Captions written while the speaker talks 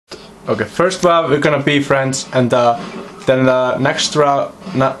Okay, first round we're gonna be friends, and then the next round,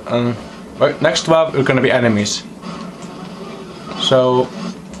 next round we're gonna be enemies. So,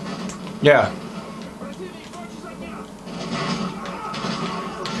 yeah.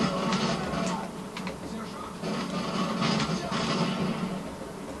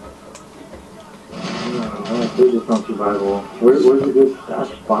 Survival. Where's a good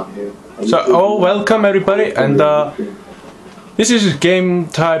spot here? So, welcome everybody, and this is a game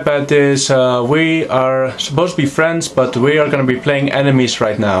type that is, we are supposed to be friends, but we are gonna be playing enemies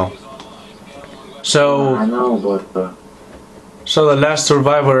right now. So, I know, but so the last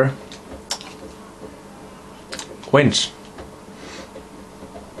survivor wins.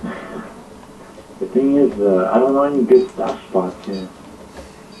 The thing is, I don't know any good stash spots here.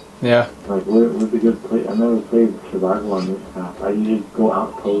 Yeah. Like, where's a good place? I never played survival on this map. I usually go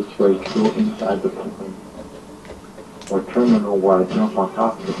outpost where I go inside the plane. Or terminal where I jump on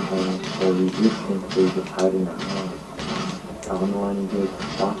top of the plane. Or resistance where you're just hiding at home. I don't know any good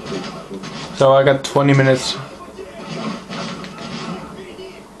spots here. So I got 20 minutes.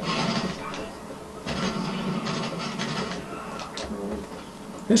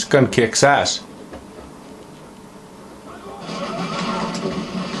 This gun kicks ass.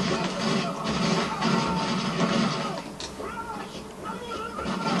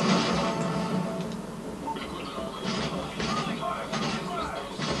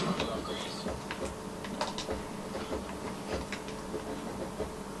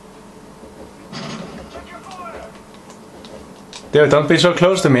 Dude, don't be so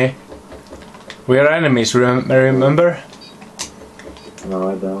close to me. We are enemies, remember? No,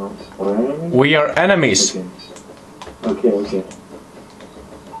 I don't. We're enemies? We are enemies. Okay.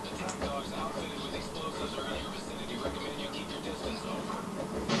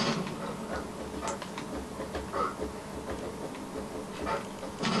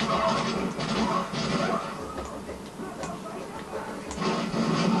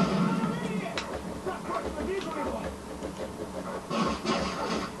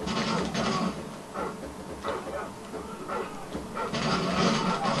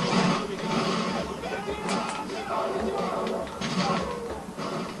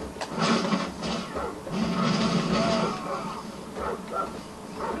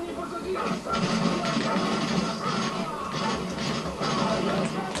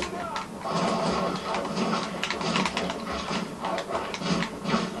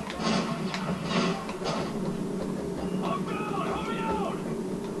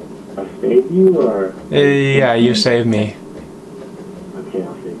 Save you or? Yeah, you saved me. Okay,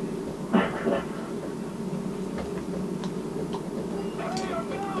 I'll save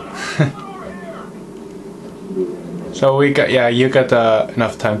you. So we got, yeah, you got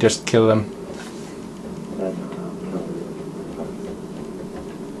enough time, just kill them.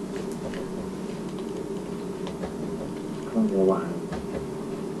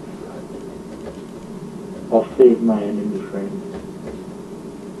 I'll save my enemy friend.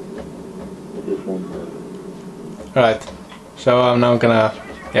 Alright, so I'm now gonna,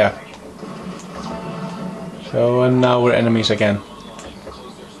 yeah. So now we're enemies again.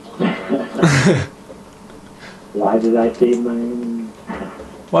 Why did I save my enemy?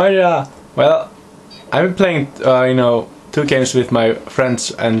 Why, well, I've been playing, you know, 2 games with my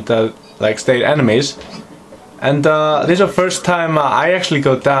friends and, like, stayed enemies. And this is the first time I actually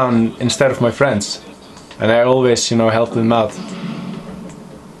go down instead of my friends. And I always, you know, help them out.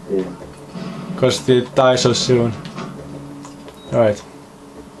 Yeah. Because they die so soon. Alright.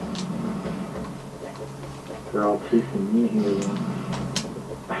 They're all chasing me here then.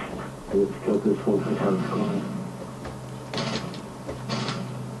 Let's kill this whole thing out of the corner.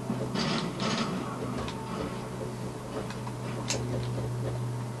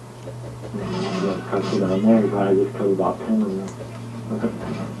 I cut it down there, but I just killed about 10 of them.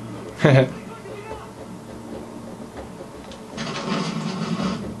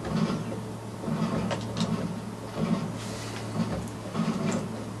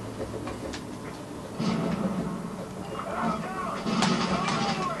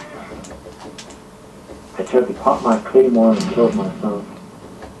 I tried to pop my claymore and killed myself.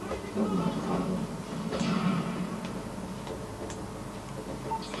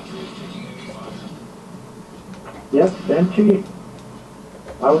 Yes, sentry.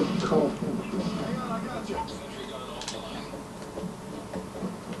 I would call sentry.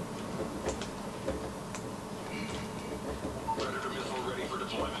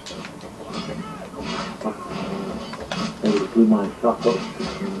 They just blew my stuff up.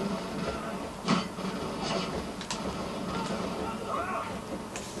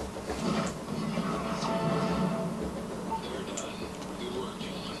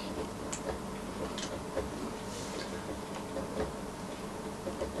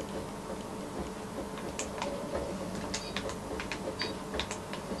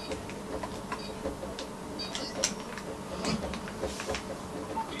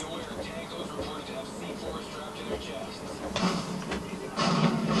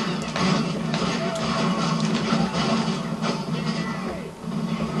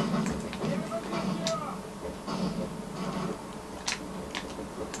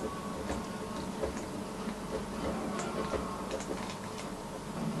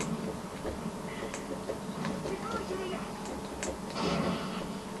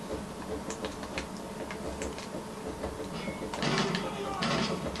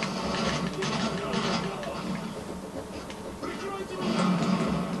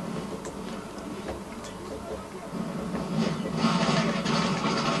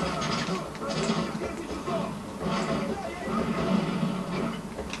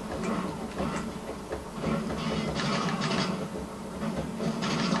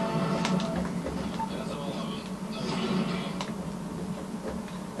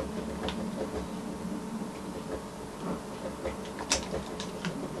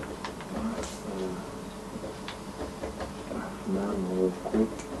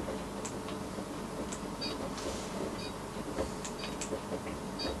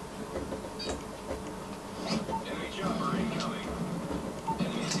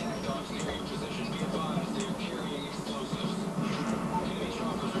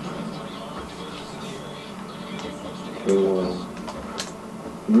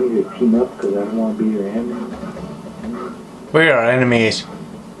 told you to team up because I don't want to be your enemy. We're our enemies.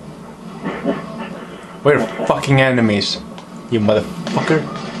 We're fucking enemies. You motherfucker.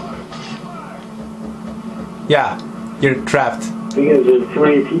 Yeah, you're trapped. Because there's too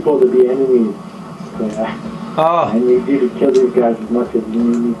many people to be enemies. So, Oh. I need you to kill these guys as much as you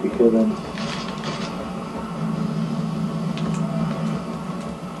need to kill them.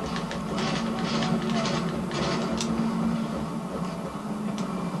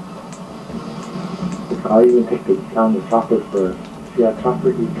 I'll even take down the chopper first. See that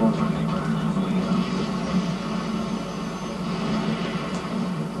chopper? He's coming.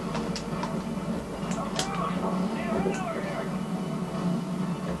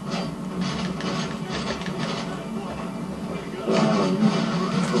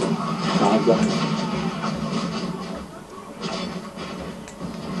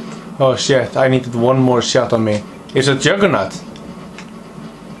 Oh shit, I needed one more shot on me. It's a juggernaut.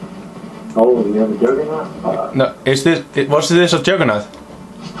 Oh, you have a juggernaut? No, was this a juggernaut? I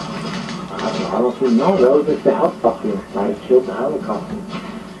don't think, no, that was just the helicopter. I killed the helicopter.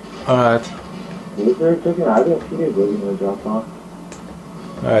 Alright. Was there a juggernaut? I didn't see the juggernaut drop off.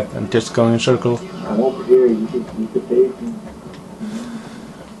 Alright, I'm just going in circle. I'm over here, you could save me.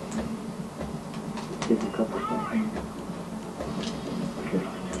 Take a couple seconds. Okay.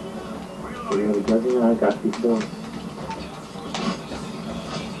 So you have a juggernaut? I got you four.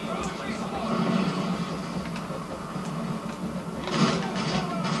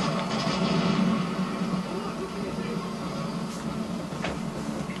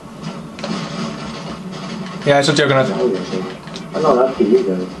 Yeah, it's a juggernaut. I know that's for you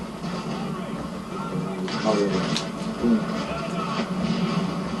guys.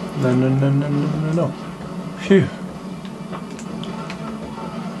 No. Phew.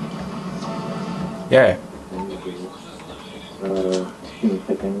 Yeah. Give me a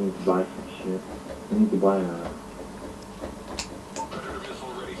second, I need to buy some shit. I need to buy a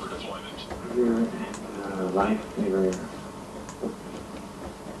lifesaver.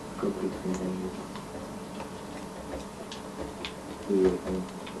 Go pick some things. Yeah,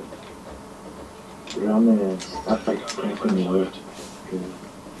 I'm gonna, that's like camping the wood.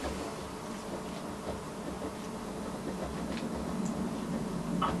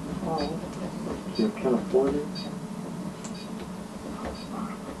 Oh, you can't afford it?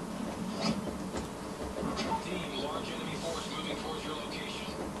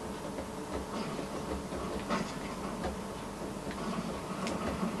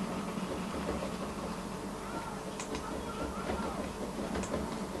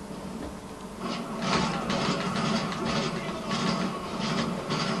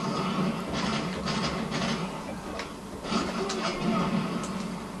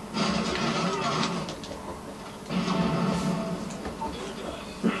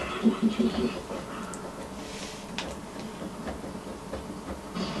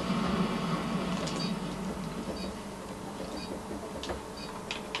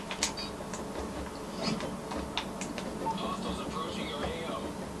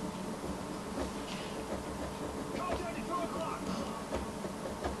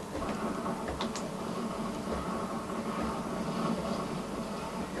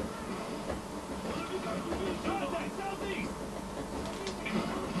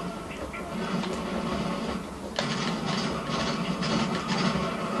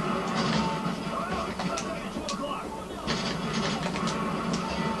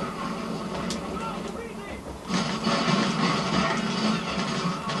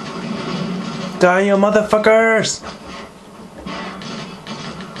 Die, you motherfuckers!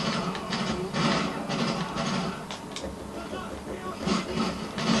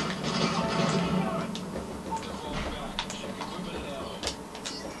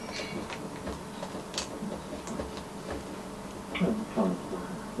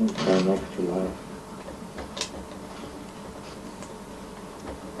 Next to life.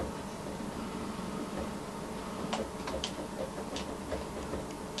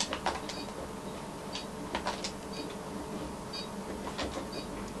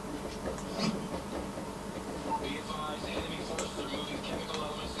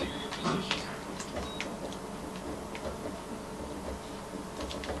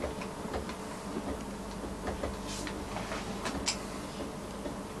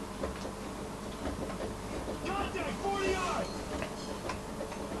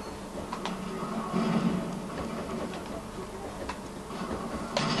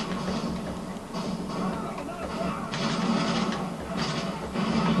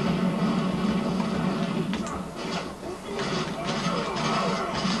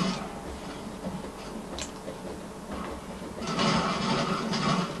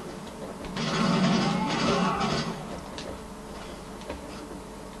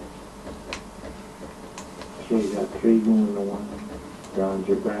 Okay, you got 3 going to 1 around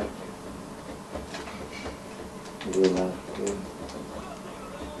your back. Your last 2.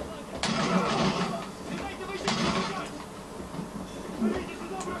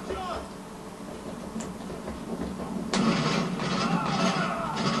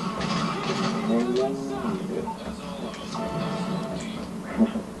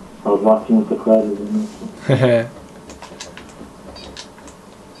 I was watching with the credits in this.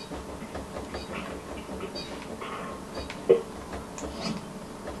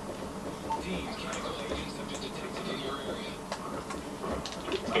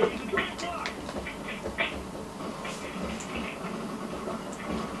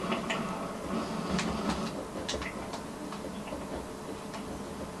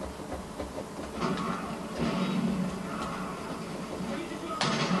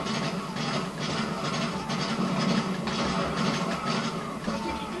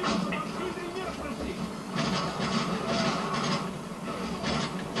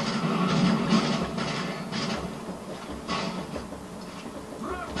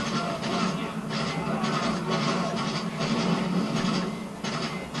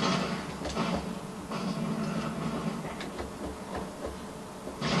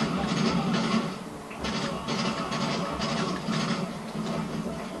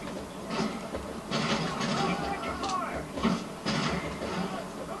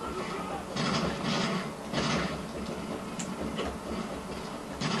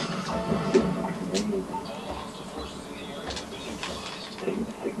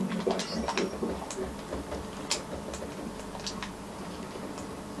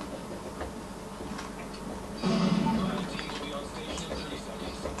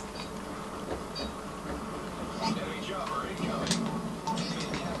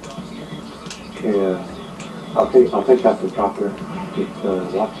 Yeah, I'll take out the chopper. Just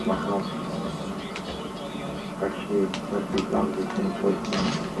watch my house. Actually, let's be done with the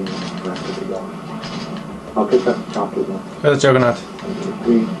rest of the dog. I'll pick up the chopper then. Where's the Juggernaut?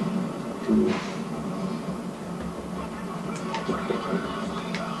 3, 2.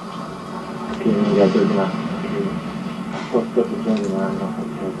 Okay, we got Juggernaut. I fucked up the Juggernaut. I'm not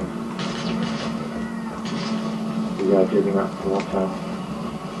gonna we got Juggernaut, so watch out.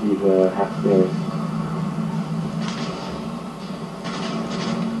 He's half there.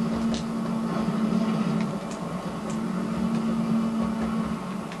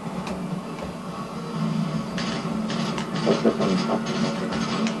 That's up on the top.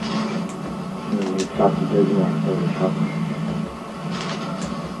 And then we stop the Juggernaut over the top.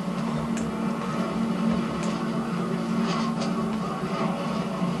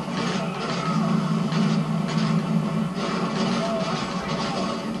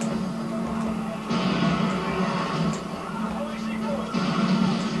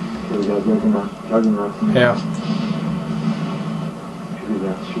 We got Juggernaut. Yeah. Shoot it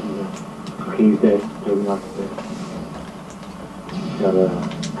out. Okay, he's dead. Juggernaut's dead.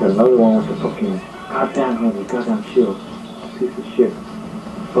 Got another one with the fucking goddamn shield. Piece of shit.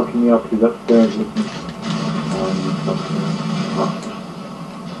 Fucking me up. He's upstairs with me.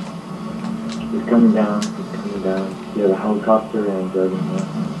 He's coming down. Yeah, the helicopter and Juggernaut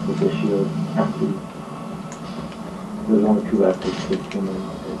with the shield. There's only 2 left. It's coming.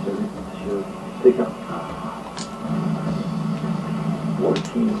 Shield. Take up.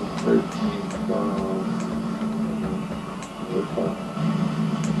 14, 13, 12,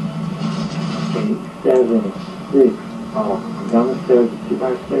 8, 7, 6. Oh, I'm down the stairs. 2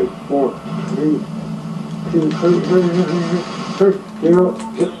 by stairs. 4, 3, 2. Hurry. 0.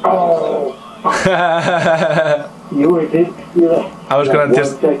 Oh! You were did see that? I was gonna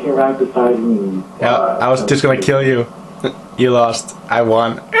just 1 second right beside me. Yeah, I was just gonna kill you. You lost. I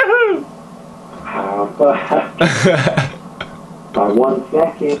won. By 1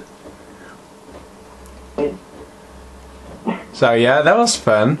 second. So yeah, that was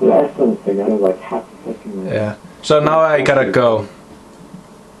fun. That's something. I was like half a second. Yeah. So now I gotta go.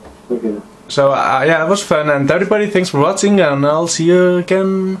 Okay. So yeah, it was fun, and everybody, thanks for watching, and I'll see you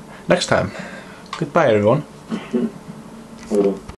again next time. Goodbye, everyone.